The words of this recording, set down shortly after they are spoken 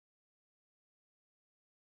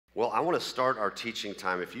Well, I want to start our teaching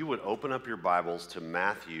time. If you would open up your Bibles to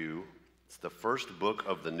Matthew, it's the first book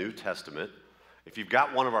of the New Testament. If you've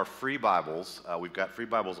got one of our free Bibles, we've got free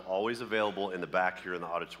Bibles always available in the back here in the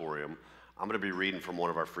auditorium. I'm going to be reading from one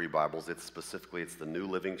of our free Bibles. It's the New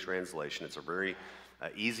Living Translation. It's a very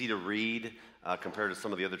easy to read compared to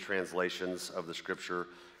some of the other translations of the Scripture.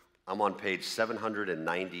 I'm on page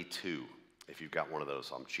 792. If you've got one of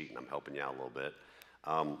those, I'm cheating. I'm helping you out a little bit.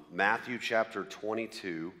 Matthew chapter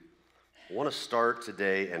 22. I want to start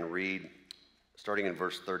today and read starting in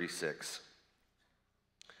verse 36.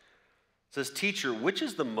 It says, "Teacher, which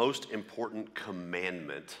is the most important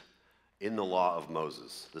commandment in the law of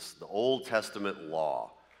Moses?" This is the Old Testament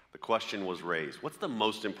law. The question was raised, what's the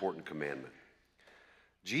most important commandment?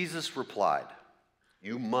 Jesus replied,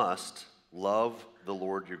 "You must love the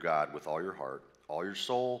Lord your God with all your heart, all your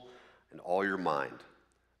soul, and all your mind.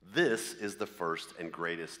 This is the first and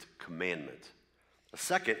greatest commandment. The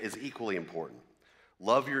second is equally important.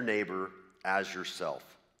 Love your neighbor as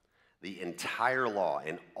yourself. The entire law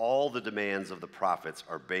and all the demands of the prophets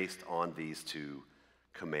are based on these two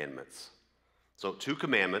commandments." So 2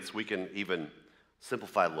 commandments, we can even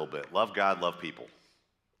simplify it a little bit. Love God, love people.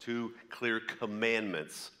 2 clear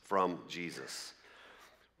commandments from Jesus.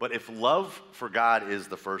 But if love for God is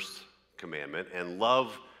the first commandment and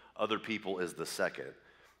love other people is the second,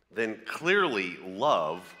 then clearly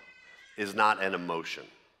love is not an emotion.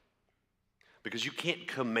 Because you can't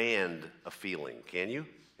command a feeling, can you?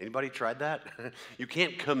 Anybody tried that? You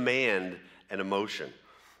can't command an emotion.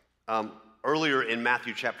 Earlier in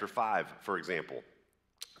Matthew chapter 5, for example,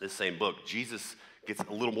 this same book, Jesus gets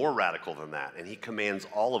a little more radical than that, and he commands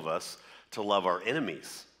all of us to love our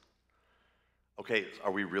enemies. Okay,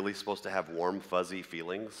 are we really supposed to have warm, fuzzy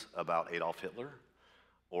feelings about Adolf Hitler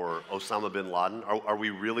or Osama bin Laden? Are we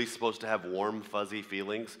really supposed to have warm, fuzzy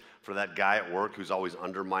feelings for that guy at work who's always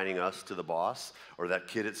undermining us to the boss, or that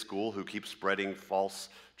kid at school who keeps spreading false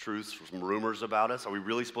truths, some rumors about us? Are we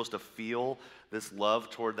really supposed to feel this love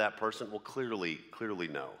toward that person? Well, clearly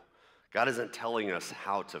no. God isn't telling us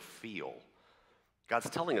how to feel. God's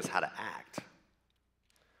telling us how to act.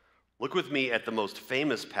 Look with me at the most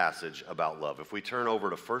famous passage about love. If we turn over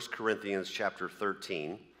to 1 Corinthians chapter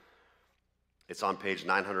 13, it's on page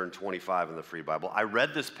 925 in the free Bible. I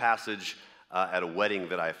read this passage at a wedding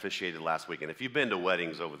that I officiated last week. And if you've been to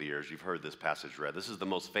weddings over the years, you've heard this passage read. This is the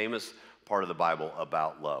most famous part of the Bible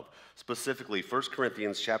about love. Specifically, 1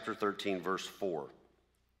 Corinthians chapter 13, verse 4.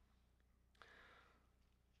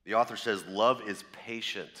 The author says, "Love is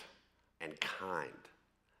patient and kind."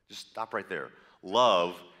 Just stop right there.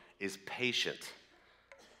 Love is patient.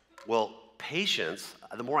 Well, patience,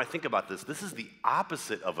 the more I think about this, this is the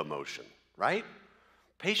opposite of emotion, right?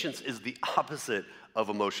 Patience is the opposite of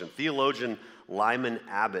emotion. Theologian Lyman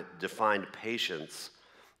Abbott defined patience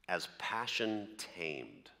as passion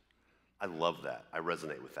tamed. I love that. I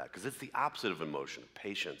resonate with that because it's the opposite of emotion.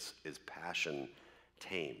 Patience is passion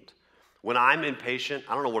tamed. When I'm impatient,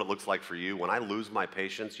 I don't know what it looks like for you. When I lose my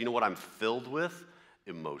patience, you know what I'm filled with?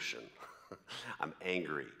 Emotion. I'm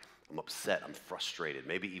angry. I'm upset. I'm frustrated.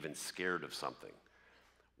 Maybe even scared of something.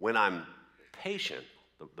 When I'm patient,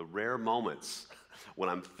 the rare moments when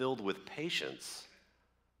I'm filled with patience,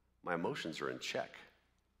 my emotions are in check.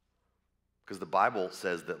 Because the Bible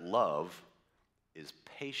says that love is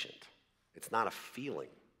patient. It's not a feeling.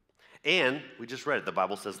 And we just read it. The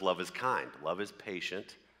Bible says love is kind. Love is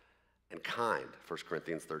patient and kind. 1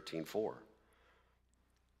 Corinthians 13:4.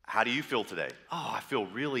 How do you feel today? Oh, I feel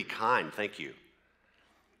really kind, thank you.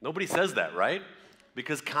 Nobody says that, right?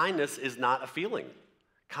 Because kindness is not a feeling.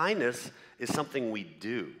 Kindness is something we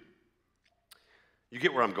do. You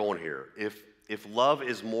get where I'm going here. If love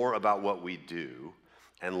is more about what we do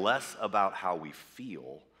and less about how we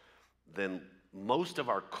feel, then most of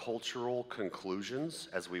our cultural conclusions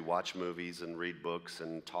as we watch movies and read books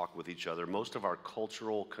and talk with each other, most of our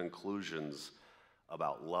cultural conclusions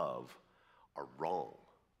about love are wrong.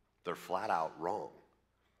 They're flat out wrong.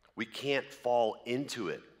 We can't fall into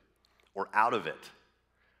it or out of it.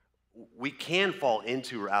 We can fall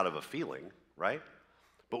into or out of a feeling, right?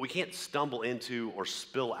 But we can't stumble into or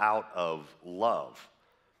spill out of love.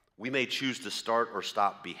 We may choose to start or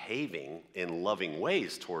stop behaving in loving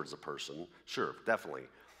ways towards a person, sure, definitely.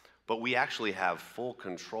 But we actually have full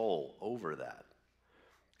control over that.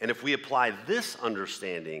 And if we apply this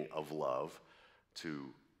understanding of love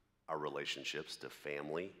to our relationships, to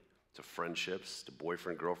family, to friendships, to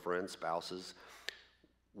boyfriend, girlfriend, spouses,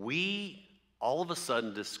 we all of a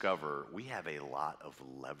sudden discover we have a lot of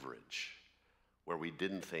leverage where we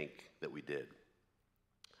didn't think that we did.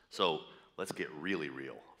 So let's get really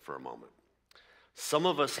real for a moment. Some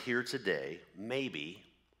of us here today maybe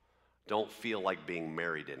don't feel like being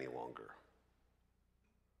married any longer.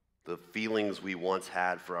 The feelings we once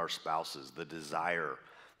had for our spouses, the desire,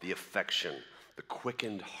 the affection, the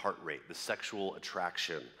quickened heart rate, the sexual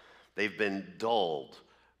attraction, they've been dulled,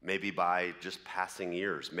 maybe by just passing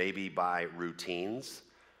years, maybe by routines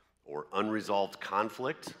or unresolved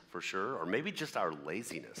conflict, for sure, or maybe just our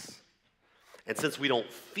laziness. And since we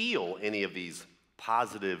don't feel any of these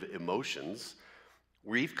positive emotions,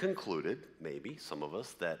 we've concluded, maybe some of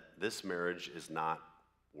us, that this marriage is not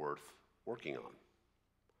worth working on.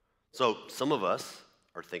 So some of us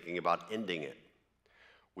are thinking about ending it.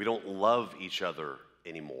 We don't love each other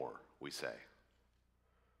anymore, we say.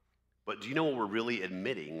 But do you know what we're really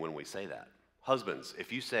admitting when we say that? Husbands,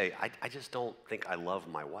 if you say, I just don't think I love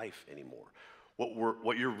my wife anymore,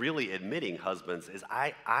 what you're really admitting, husbands, is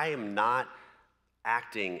I am not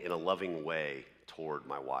acting in a loving way toward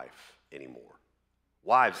my wife anymore.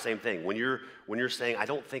 Wives, same thing. When you're saying, I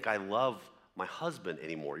don't think I love my husband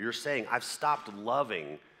anymore, you're saying, I've stopped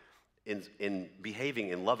loving in behaving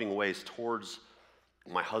in loving ways towards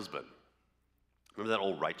my husband. Remember that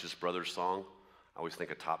old Righteous Brothers song? I always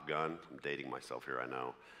think of Top Gun. I'm dating myself here, I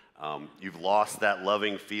know. You've lost that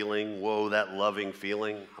loving feeling. Whoa, that loving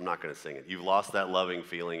feeling. I'm not going to sing it. You've lost that loving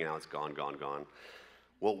feeling. Now it's gone, gone, gone.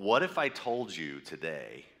 Well, what if I told you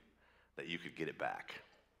today that you could get it back?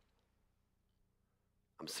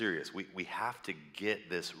 I'm serious. We have to get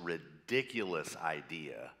this ridiculous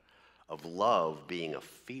idea of love being a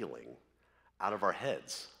feeling out of our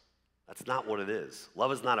heads. That's not what it is.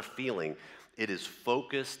 Love is not a feeling. It is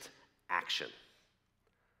focused action.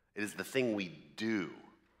 It is the thing we do,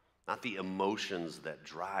 not the emotions that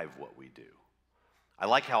drive what we do. I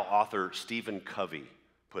like how author Stephen Covey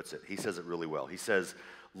puts it. He says it really well. He says,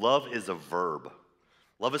 love is a verb.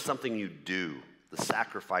 Love is something you do, the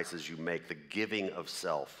sacrifices you make, the giving of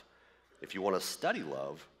self. If you want to study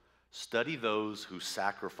love, study those who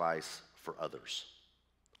sacrifice for others.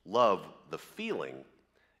 Love, the feeling,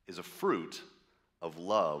 is a fruit of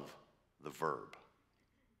love, the verb.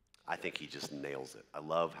 I think he just nails it. I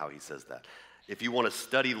love how he says that. If you want to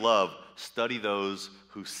study love, study those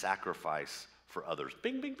who sacrifice for others.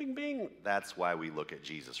 Bing, bing, bing, bing. That's why we look at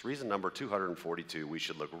Jesus. Reason number 242, we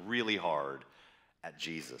should look really hard at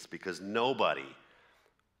Jesus, because nobody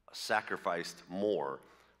sacrificed more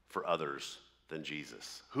for others than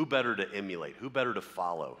Jesus. Who better to emulate? Who better to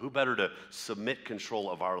follow? Who better to submit control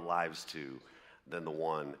of our lives to than the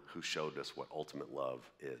one who showed us what ultimate love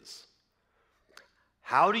is?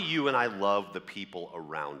 How do you and I love the people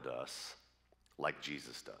around us like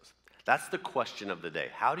Jesus does? That's the question of the day.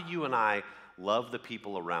 How do you and I love the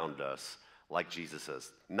people around us like Jesus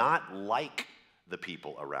does? Not like the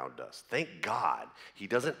people around us. Thank God he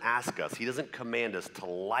doesn't ask us, he doesn't command us to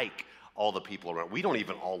like all the people around. We don't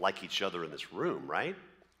even all like each other in this room, right?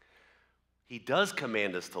 He does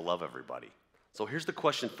command us to love everybody. So here's the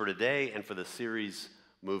question for today and for the series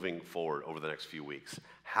moving forward over the next few weeks.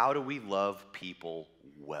 How do we love people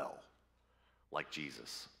well, like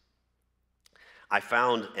Jesus? I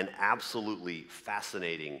found an absolutely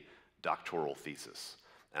fascinating doctoral thesis.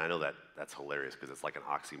 And I know that's hilarious because it's like an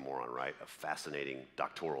oxymoron, right? A fascinating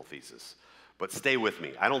doctoral thesis. But stay with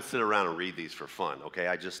me. I don't sit around and read these for fun, okay?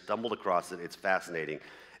 I just stumbled across it. It's fascinating.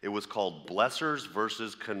 It was called Blessers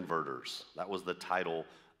versus Converters. That was the title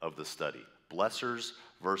of the study. Blessers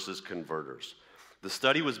versus Converters. The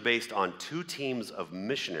study was based on two teams of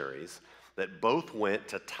missionaries that both went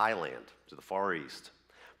to Thailand, to the Far East.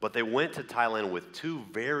 But they went to Thailand with two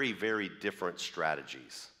very, very different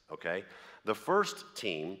strategies, okay? The first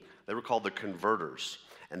team, they were called the Converters,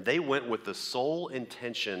 and they went with the sole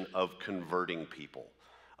intention of converting people,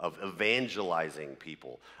 of evangelizing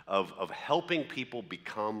people, of helping people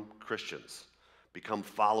become Christians, become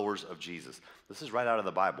followers of Jesus. This is right out of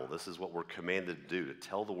the Bible. This is what we're commanded to do, to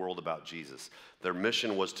tell the world about Jesus. Their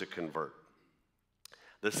mission was to convert.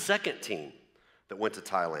 The second team that went to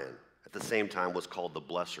Thailand at the same time was called the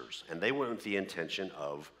Blessers, and they went with the intention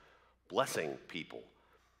of blessing people.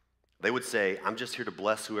 They would say, I'm just here to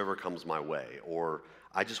bless whoever comes my way, or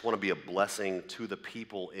I just want to be a blessing to the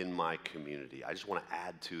people in my community. I just want to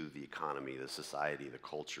add to the economy, the society, the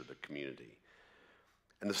culture, the community.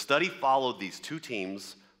 And the study followed these two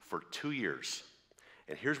teams for 2 years.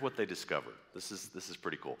 And here's what they discovered. This is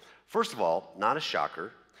pretty cool. First of all, not a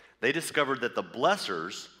shocker, they discovered that the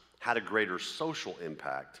blessers had a greater social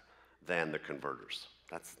impact than the converters.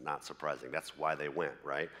 That's not surprising. That's why they went,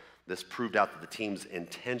 right? This proved out that the team's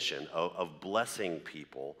intention of blessing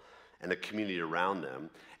people and the community around them,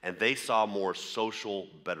 and they saw more social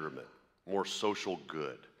betterment, more social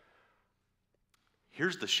good.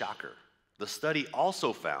 Here's the shocker. The study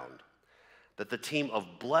also found that the team of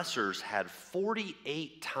blessers had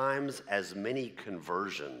 48 times as many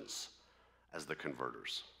conversions as the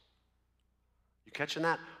converters. You catching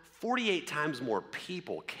that? 48 times more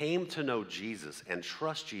people came to know Jesus and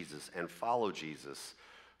trust Jesus and follow Jesus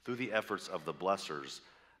through the efforts of the blessers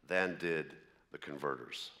than did the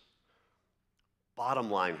converters.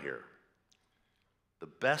 Bottom line here, the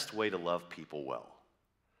best way to love people well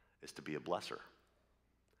is to be a blesser.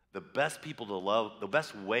 The best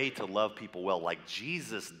way to love people well, like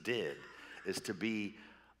Jesus did, is to be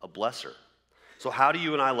a blesser. So how do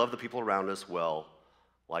you and I love the people around us? Well,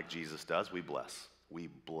 like Jesus does, we bless. We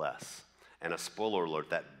bless. And a spoiler alert,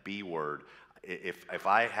 that B word, if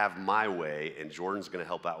I have my way, and Jordan's going to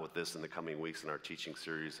help out with this in the coming weeks in our teaching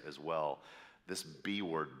series as well, this B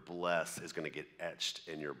word, bless, is going to get etched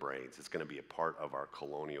in your brains. It's going to be a part of our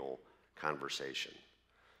Colonial conversation.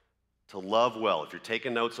 To love well, if you're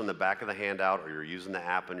taking notes on the back of the handout or you're using the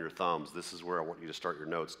app on your thumbs, this is where I want you to start your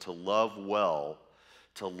notes. To love well,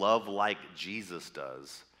 to love like Jesus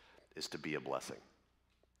does, is to be a blessing.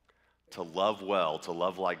 To love well, to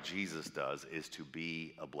love like Jesus does, is to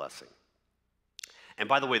be a blessing. And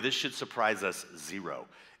by the way, this should surprise us zero.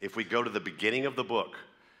 If we go to the beginning of the book,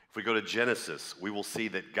 if we go to Genesis, we will see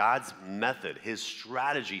that God's method, his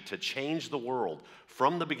strategy to change the world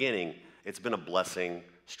from the beginning, it's been a blessing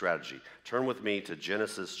strategy. Turn with me to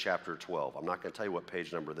Genesis chapter 12. I'm not going to tell you what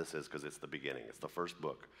page number this is because it's the beginning. It's the first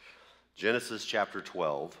book. Genesis chapter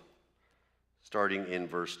 12, starting in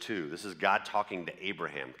verse 2. This is God talking to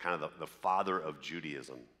Abraham, kind of the father of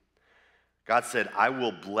Judaism. God said, I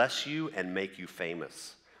will bless you and make you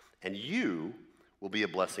famous, and you will be a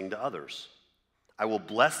blessing to others. I will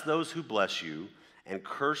bless those who bless you and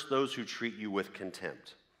curse those who treat you with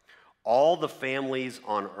contempt. All the families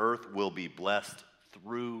on earth will be blessed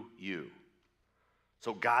through you.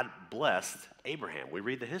 So God blessed Abraham. We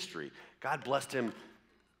read the history. God blessed him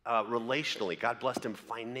relationally. God blessed him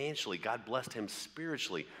financially. God blessed him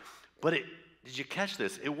spiritually. But did you catch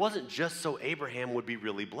this? It wasn't just so Abraham would be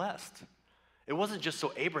really blessed. It wasn't just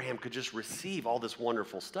so Abraham could just receive all this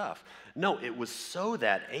wonderful stuff. No, it was so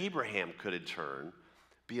that Abraham could in turn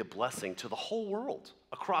be a blessing to the whole world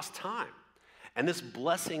across time. And this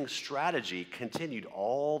blessing strategy continued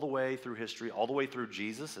all the way through history, all the way through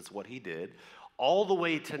Jesus. It's what he did, all the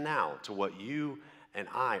way to now, to what you and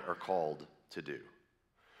I are called to do.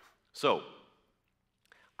 So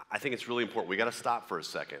I think it's really important. We got to stop for a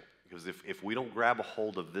second, because if we don't grab a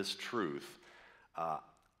hold of this truth,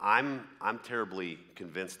 I'm terribly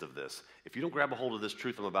convinced of this. If you don't grab a hold of this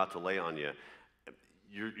truth I'm about to lay on you,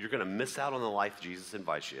 you're going to miss out on the life Jesus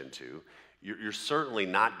invites you into. You're certainly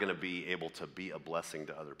not going to be able to be a blessing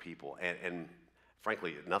to other people. And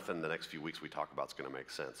frankly, nothing in the next few weeks we talk about is going to make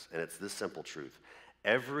sense. And it's this simple truth.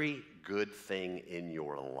 Every good thing in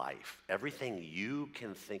your life, everything you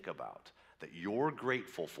can think about that you're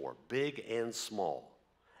grateful for, big and small,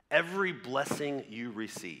 every blessing you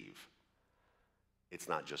receive, it's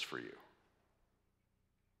not just for you.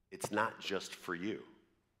 It's not just for you.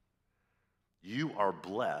 You are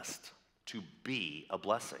blessed to be a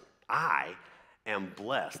blessing. I am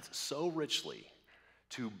blessed so richly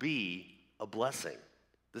to be a blessing.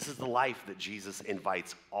 This is the life that Jesus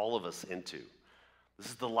invites all of us into. This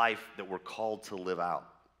is the life that we're called to live out.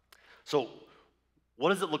 So, what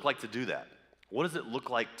does it look like to do that? What does it look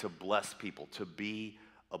like to bless people, to be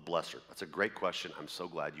a blesser? That's a great question. I'm so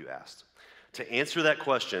glad you asked. To answer that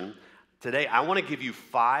question, today I want to give you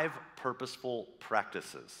 5 purposeful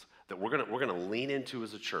practices that we're going to lean into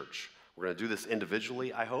as a church. We're going to do this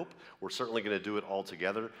individually, I hope. We're certainly going to do it all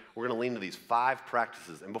together. We're going to lean into these 5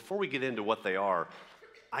 practices. And before we get into what they are,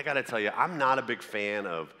 I got to tell you, I'm not a big fan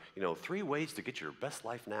of, 3 ways to get your best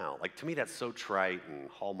life now. Like, to me, that's so trite and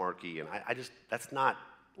hallmarky, and that's not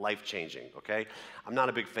life-changing, okay? I'm not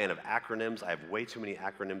a big fan of acronyms. I have way too many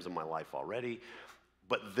acronyms in my life already.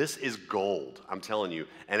 But this is gold, I'm telling you.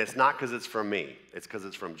 And it's not because it's from me. It's because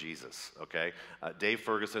it's from Jesus, okay? Dave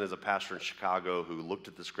Ferguson is a pastor in Chicago who looked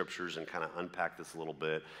at the scriptures and kind of unpacked this a little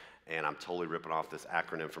bit. And I'm totally ripping off this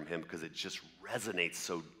acronym from him because it just resonates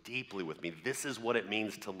so deeply with me. This is what it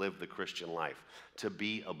means to live the Christian life, to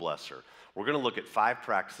be a blesser. We're going to look at 5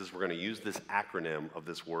 practices. We're going to use this acronym of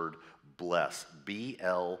this word bless,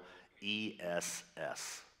 B-L-E-S-S.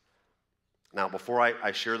 Now, before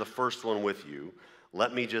I share the first one with you,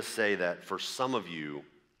 let me just say that for some of you,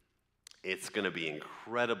 it's going to be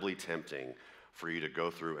incredibly tempting for you to go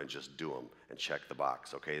through and just do them and check the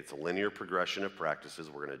box, okay? It's a linear progression of practices.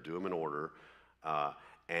 We're going to do them in order.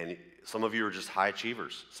 And some of you are just high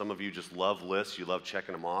achievers. Some of you just love lists. You love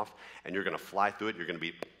checking them off. And you're going to fly through it. You're going to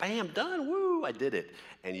be, bam, done, woo, I did it.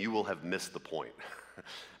 And you will have missed the point.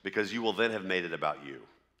 because you will then have made it about you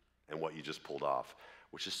and what you just pulled off,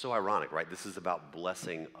 which is so ironic, right? This is about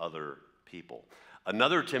blessing other people.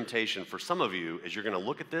 Another temptation for some of you is you're going to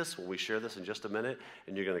look at this when we share this in just a minute,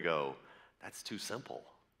 and you're going to go, that's too simple.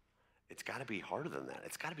 It's got to be harder than that.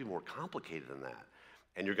 It's got to be more complicated than that.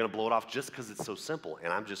 And you're going to blow it off just because it's so simple.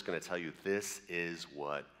 And I'm just going to tell you, this is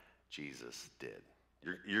what Jesus did.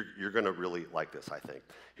 You're going to really like this, I think.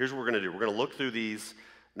 Here's what we're going to do. We're going to look through these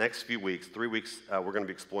next few weeks, 3 weeks. We're going to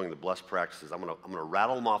be exploring the blessed practices. I'm going to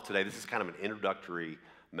rattle them off today. This is kind of an introductory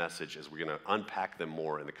message as we're going to unpack them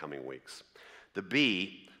more in the coming weeks. The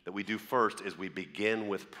B that we do first is we begin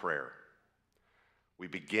with prayer. We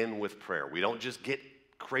begin with prayer. We don't just get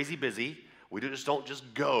crazy busy. We just don't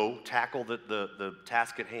just go tackle the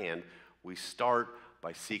task at hand. We start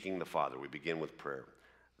by seeking the Father. We begin with prayer.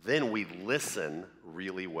 Then we listen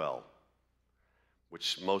really well,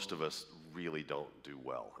 which most of us really don't do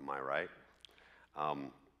well. Am I right?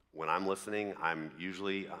 When I'm listening, I'm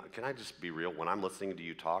usually, can I just be real? When I'm listening to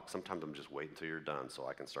you talk, sometimes I'm just waiting until you're done so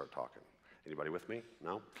I can start talking. Anybody with me?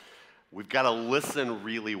 No? We've got to listen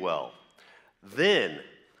really well. Then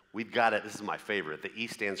we've got to, this is my favorite, the E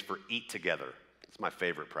stands for eat together. It's my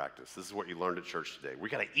favorite practice. This is what you learned at church today. We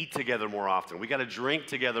got to eat together more often. We got to drink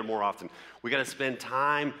together more often. We got to spend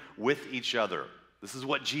time with each other. This is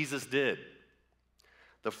what Jesus did.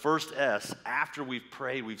 The first S, after we've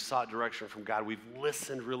prayed, we've sought direction from God, we've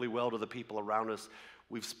listened really well to the people around us,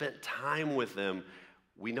 we've spent time with them,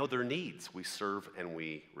 we know their needs. We serve and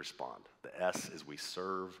we respond. The S is we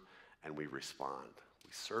serve and we respond.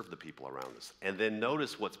 We serve the people around us. And then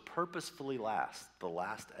notice what's purposefully last, the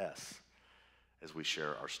last S, as we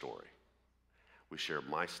share our story. We share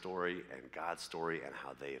my story and God's story and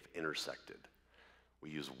how they have intersected.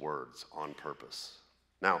 We use words on purpose.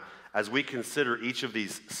 Now, as we consider each of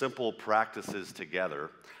these simple practices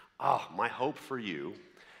together, my hope for you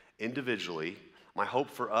individually, my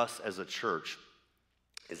hope for us as a church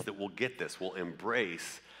is that we'll get this, we'll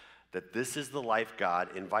embrace that this is the life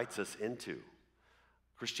God invites us into.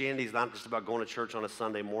 Christianity is not just about going to church on a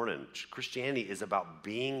Sunday morning. Christianity is about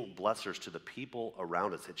being blessers to the people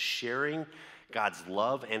around us. It's sharing God's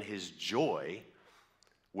love and his joy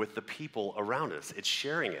with the people around us. It's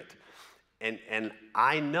sharing it. And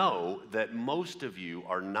I know that most of you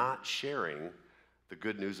are not sharing the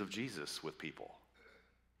good news of Jesus with people.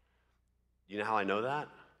 You know how I know that?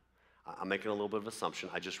 I'm making a little bit of assumption.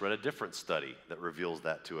 I just read a different study that reveals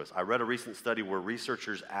that to us. I read a recent study where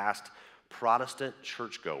researchers asked Protestant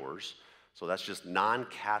churchgoers, so that's just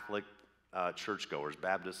non-Catholic churchgoers,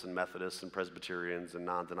 Baptists and Methodists and Presbyterians and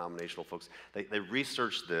non-denominational folks. They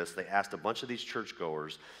researched this. They asked a bunch of these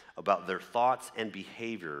churchgoers about their thoughts and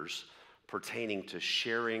behaviors pertaining to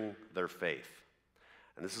sharing their faith.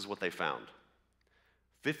 And this is what they found.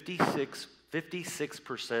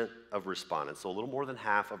 56% of respondents, so a little more than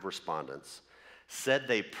half of respondents, said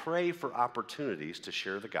they pray for opportunities to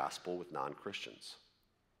share the gospel with non-Christians.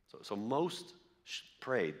 So most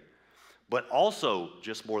prayed, but also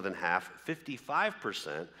just more than half,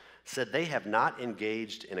 55%, said they have not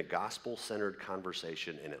engaged in a gospel-centered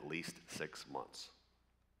conversation in at least 6 months.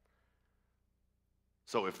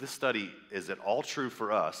 So if this study is at all true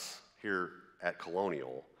for us here at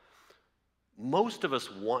Colonial, most of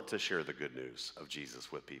us want to share the good news of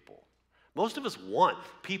Jesus with people. Most of us want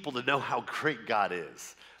people to know how great God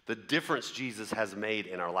is, the difference Jesus has made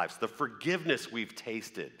in our lives, the forgiveness we've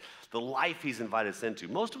tasted, the life he's invited us into.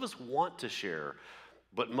 Most of us want to share,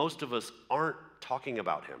 but most of us aren't talking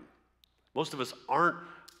about him. Most of us aren't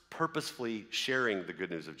purposefully sharing the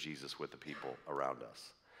good news of Jesus with the people around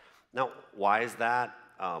us. Now, why is that?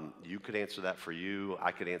 You could answer that for you.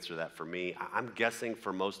 I could answer that for me. I'm guessing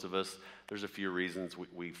for most of us, there's a few reasons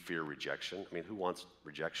we fear rejection. I mean, who wants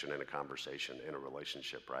rejection in a conversation, in a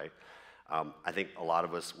relationship, right? I think a lot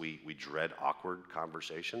of us, we dread awkward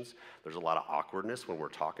conversations. There's a lot of awkwardness when we're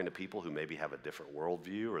talking to people who maybe have a different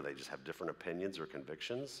worldview or they just have different opinions or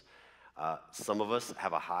convictions. Some of us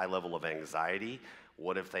have a high level of anxiety.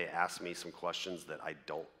 What if they ask me some questions that I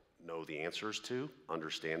don't know the answers to?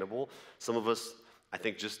 Understandable. Some of us, I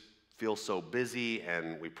think, just feel so busy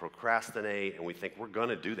and we procrastinate and we think we're going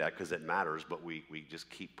to do that because it matters, but we just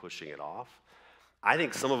keep pushing it off. I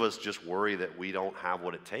think some of us just worry that we don't have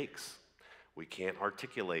what it takes. We can't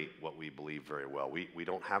articulate what we believe very well. We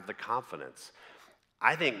don't have the confidence.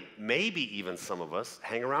 I think maybe even some of us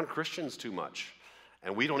hang around Christians too much,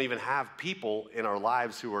 and we don't even have people in our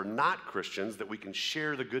lives who are not Christians that we can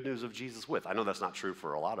share the good news of Jesus with. I know that's not true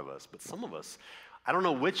for a lot of us, but some of us, I don't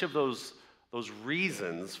know which of those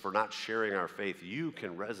reasons for not sharing our faith you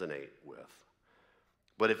can resonate with.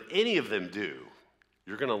 But if any of them do,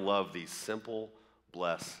 you're going to love these simple,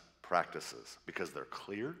 bless practices because they're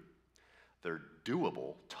clear, they're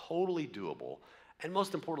doable, totally doable, and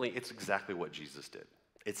most importantly, it's exactly what Jesus did.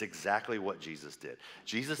 It's exactly what Jesus did.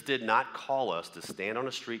 Jesus did not call us to stand on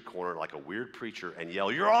a street corner like a weird preacher and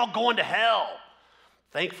yell, "You're all going to hell."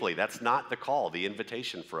 Thankfully, that's not the call, the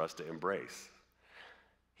invitation for us to embrace.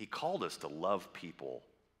 He called us to love people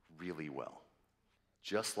really well,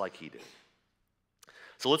 just like he did.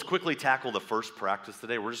 So let's quickly tackle the first practice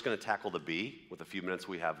today. We're just going to tackle the B with the few minutes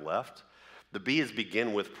we have left. The B is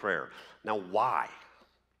begin with prayer. Now, why?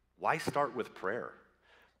 Why start with prayer?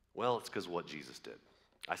 Well, it's because of what Jesus did.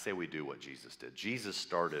 I say we do what Jesus did. Jesus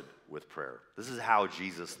started with prayer. This is how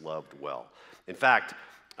Jesus loved well. In fact,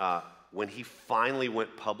 when he finally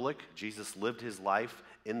went public, Jesus lived his life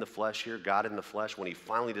in the flesh here, God in the flesh. When he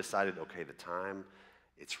finally decided, okay, the time,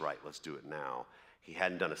 it's right, let's do it now. He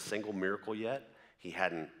hadn't done a single miracle yet. He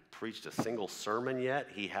hadn't preached a single sermon yet.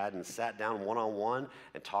 He hadn't sat down one-on-one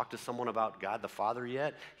and talked to someone about God the Father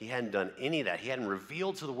yet. He hadn't done any of that. He hadn't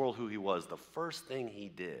revealed to the world who he was. The first thing he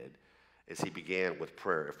did is he began with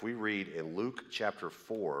prayer. If we read in Luke chapter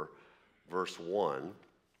 4, verse 1,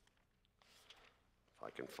 if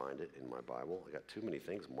I can find it in my Bible. I got too many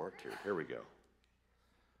things marked here. Here we go.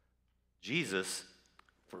 Jesus,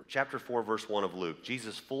 for chapter 4, verse 1 of Luke,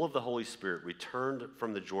 Jesus, full of the Holy Spirit, returned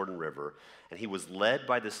from the Jordan River, and he was led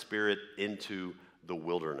by the Spirit into the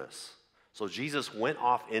wilderness. So Jesus went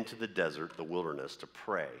off into the desert, the wilderness, to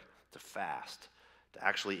pray, to fast, to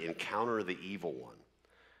actually encounter the evil one.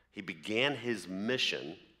 He began his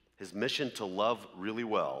mission to love really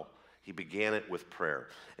well. He began it with prayer.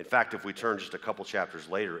 In fact, if we turn just a couple chapters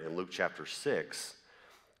later in Luke chapter 6,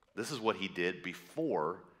 this is what he did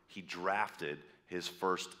before he drafted his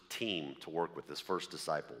first team to work with, his first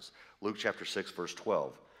disciples. Luke chapter 6, verse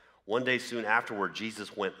 12. One day soon afterward,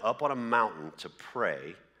 Jesus went up on a mountain to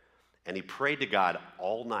pray, and he prayed to God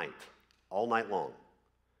all night long.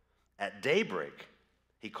 At daybreak,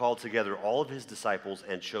 he called together all of his disciples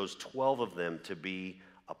and chose 12 of them to be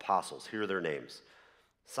apostles. Here are their names.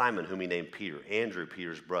 Simon, whom he named Peter, Andrew,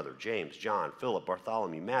 Peter's brother, James, John, Philip,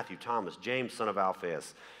 Bartholomew, Matthew, Thomas, James, son of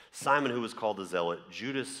Alphaeus, Simon, who was called the Zealot,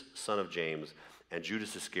 Judas, son of James, and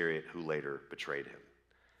Judas Iscariot, who later betrayed him.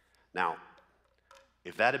 Now,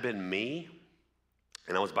 if that had been me,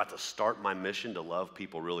 and I was about to start my mission to love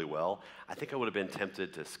people really well, I think I would have been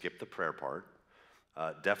tempted to skip the prayer part,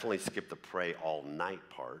 definitely skip the pray all night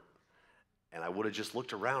part, and I would have just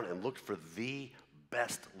looked around and looked for the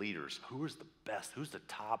best leaders. Who is the best? Who's the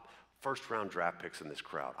top first-round draft picks in this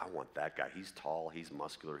crowd? I want that guy. He's tall, he's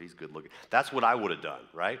muscular, he's good-looking. That's what I would have done,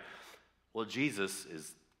 right? Well, Jesus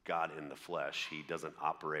is God in the flesh. He doesn't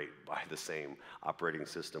operate by the same operating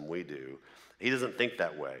system we do. He doesn't think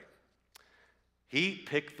that way. He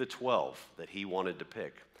picked the 12 that he wanted to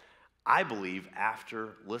pick. I believe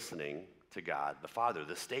after listening to God the Father,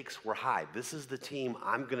 the stakes were high. This is the team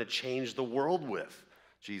I'm going to change the world with,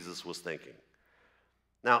 Jesus was thinking.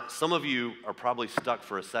 Now, some of you are probably stuck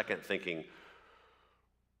for a second thinking,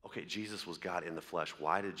 okay, Jesus was God in the flesh.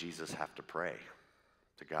 Why did Jesus have to pray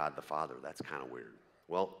to God the Father? That's kind of weird.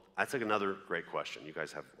 Well, that's like another great question. You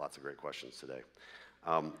guys have lots of great questions today.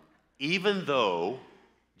 Even though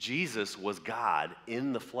Jesus was God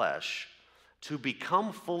in the flesh, to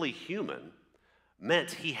become fully human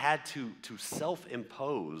meant he had to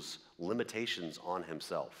self-impose limitations on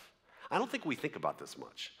himself. I don't think we think about this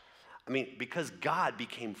much. I mean, because God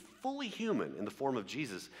became fully human in the form of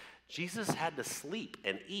Jesus, Jesus had to sleep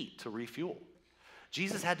and eat to refuel.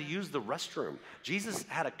 Jesus had to use the restroom. Jesus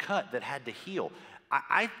had a cut that had to heal.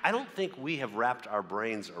 I don't think we have wrapped our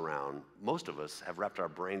brains around, most of us have wrapped our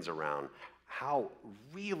brains around how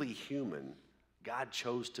really human God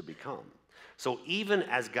chose to become. So even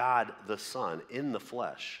as God the Son in the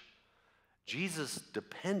flesh, Jesus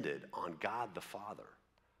depended on God the Father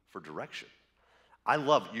for direction. I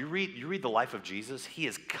love, you read the life of Jesus, he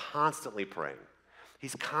is constantly praying.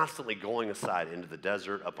 He's constantly going aside into the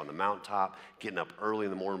desert, up on the mountaintop, getting up early in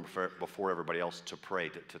the morning before everybody else to pray,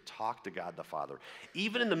 to talk to God the Father.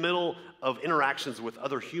 Even in the middle of interactions with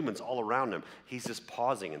other humans all around him, he's just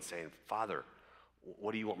pausing and saying, Father,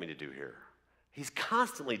 what do you want me to do here? He's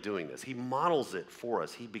constantly doing this. He models it for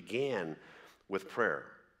us. He began with prayer.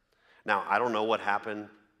 Now, I don't know what happened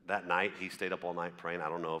that night. He stayed up all night praying. I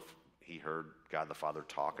don't know if he heard God the Father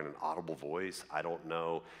talk in an audible voice. I don't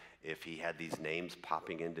know if he had these names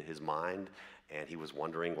popping into his mind and he was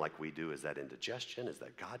wondering, like we do, is that indigestion? Is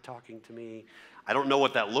that God talking to me? I don't know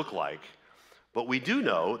what that looked like, but we do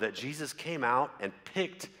know that Jesus came out and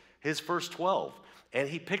picked his first 12, and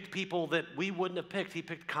he picked people that we wouldn't have picked. He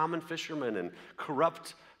picked common fishermen and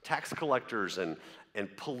corrupt tax collectors and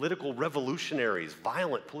political revolutionaries,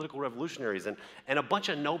 violent political revolutionaries, and a bunch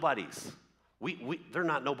of nobodies. They're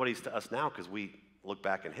not nobodies to us now because we look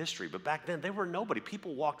back in history, but back then they were nobody.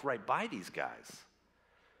 People walked right by these guys.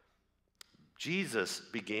 Jesus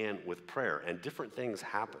began with prayer, and different things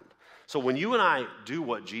happened. So when you and I do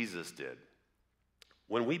what Jesus did,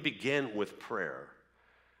 when we begin with prayer,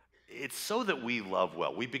 it's so that we love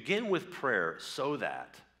well. We begin with prayer so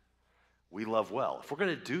that we love well. If we're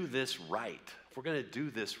going to do this right, if we're going to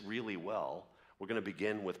do this really well, we're going to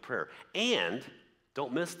begin with prayer. And,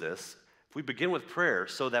 don't miss this, if we begin with prayer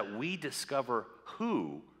so that we discover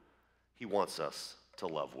who he wants us to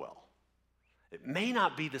love well. It may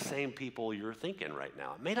not be the same people you're thinking right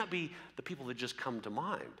now. It may not be the people that just come to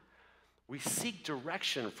mind. We seek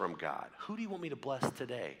direction from God. Who do you want me to bless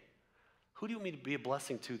today? Who do you want me to be a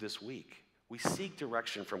blessing to this week? We seek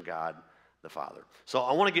direction from God the Father. So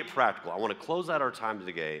I want to get practical. I want to close out our time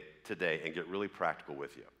today and get really practical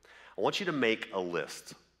with you. I want you to make a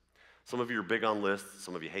list. Some of you are big on lists.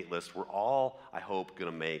 Some of you hate lists. We're all, I hope, going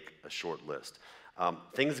to make a short list.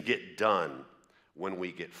 Things get done when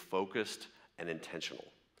we get focused and intentional.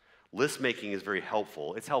 List making is very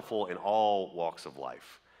helpful. It's helpful in all walks of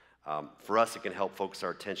life. For us, it can help focus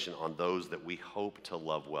our attention on those that we hope to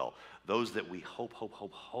love well, those that we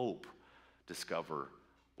hope discover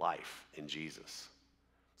life in Jesus.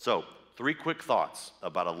 So, 3 quick thoughts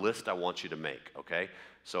about a list I want you to make, okay?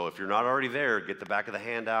 So if you're not already there, get the back of the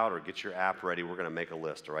handout or get your app ready. We're going to make a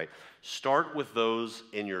list, all right? Start with those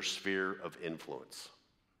in your sphere of influence.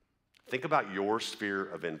 Think about your sphere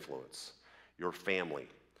of influence, your family,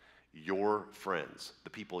 your friends, the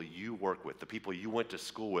people you work with, the people you went to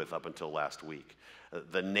school with up until last week,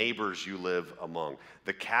 the neighbors you live among,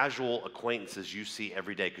 the casual acquaintances you see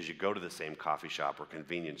every day because you go to the same coffee shop or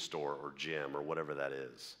convenience store or gym or whatever that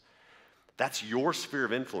is. That's your sphere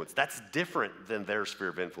of influence. That's different than their sphere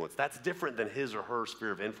of influence. That's different than his or her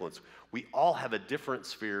sphere of influence. We all have a different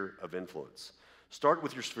sphere of influence. Start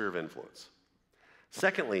with your sphere of influence.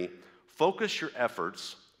 Secondly, focus your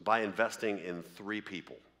efforts by investing in 3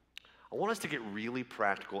 people. I want us to get really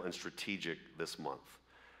practical and strategic this month.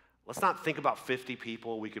 Let's not think about 50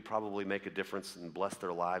 people we could probably make a difference and bless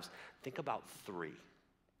their lives. Think about 3.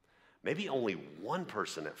 Maybe only one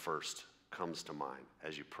person at first comes to mind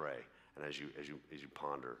as you pray and as you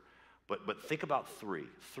ponder. But think about 3.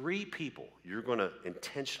 3 people you're going to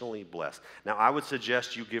intentionally bless. Now, I would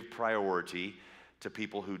suggest you give priority to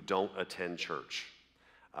people who don't attend church,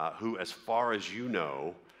 who, as far as you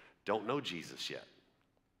know, don't know Jesus yet.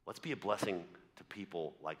 Let's be a blessing to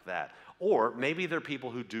people like that. Or maybe they're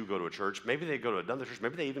people who do go to a church. Maybe they go to another church.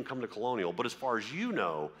 Maybe they even come to Colonial. But as far as you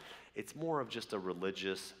know, it's more of just a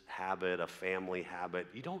religious habit, a family habit.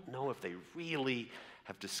 You don't know if they really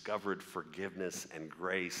have discovered forgiveness and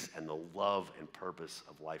grace and the love and purpose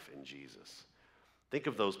of life in Jesus. Think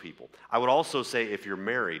of those people. I would also say if you're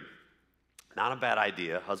married, not a bad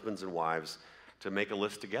idea, husbands and wives, to make a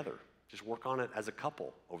list together. Just work on it as a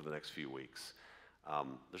couple over the next few weeks.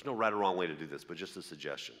 There's no right or wrong way to do this, but just a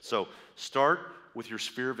suggestion. So start with your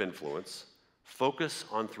sphere of influence, focus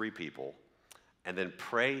on 3 people, and then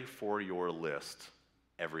pray for your list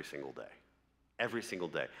every single day. Every single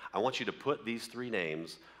day. I want you to put these 3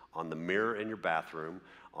 names on the mirror in your bathroom,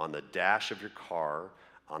 on the dash of your car,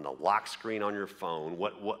 on the lock screen on your phone,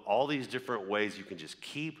 all these different ways you can just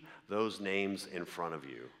keep those names in front of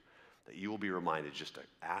you, that you will be reminded just to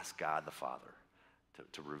ask God the Father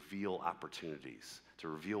to reveal opportunities, to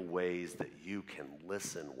reveal ways that you can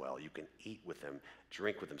listen well, you can eat with them,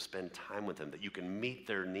 drink with them, spend time with them, that you can meet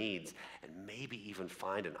their needs, and maybe even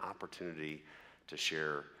find an opportunity to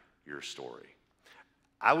share your story.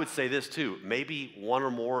 I would say this too, maybe one or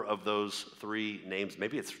more of those 3 names,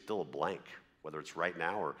 maybe it's still a blank, whether it's right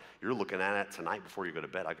now or you're looking at it tonight before you go to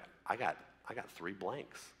bed. I got 3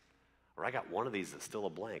 blanks, or I got one of these that's still a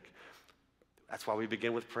blank. That's why we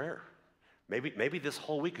begin with prayer. Maybe this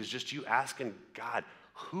whole week is just you asking God,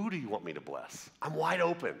 who do you want me to bless? I'm wide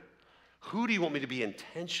open. Who do you want me to be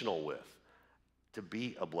intentional with to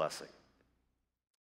be a blessing?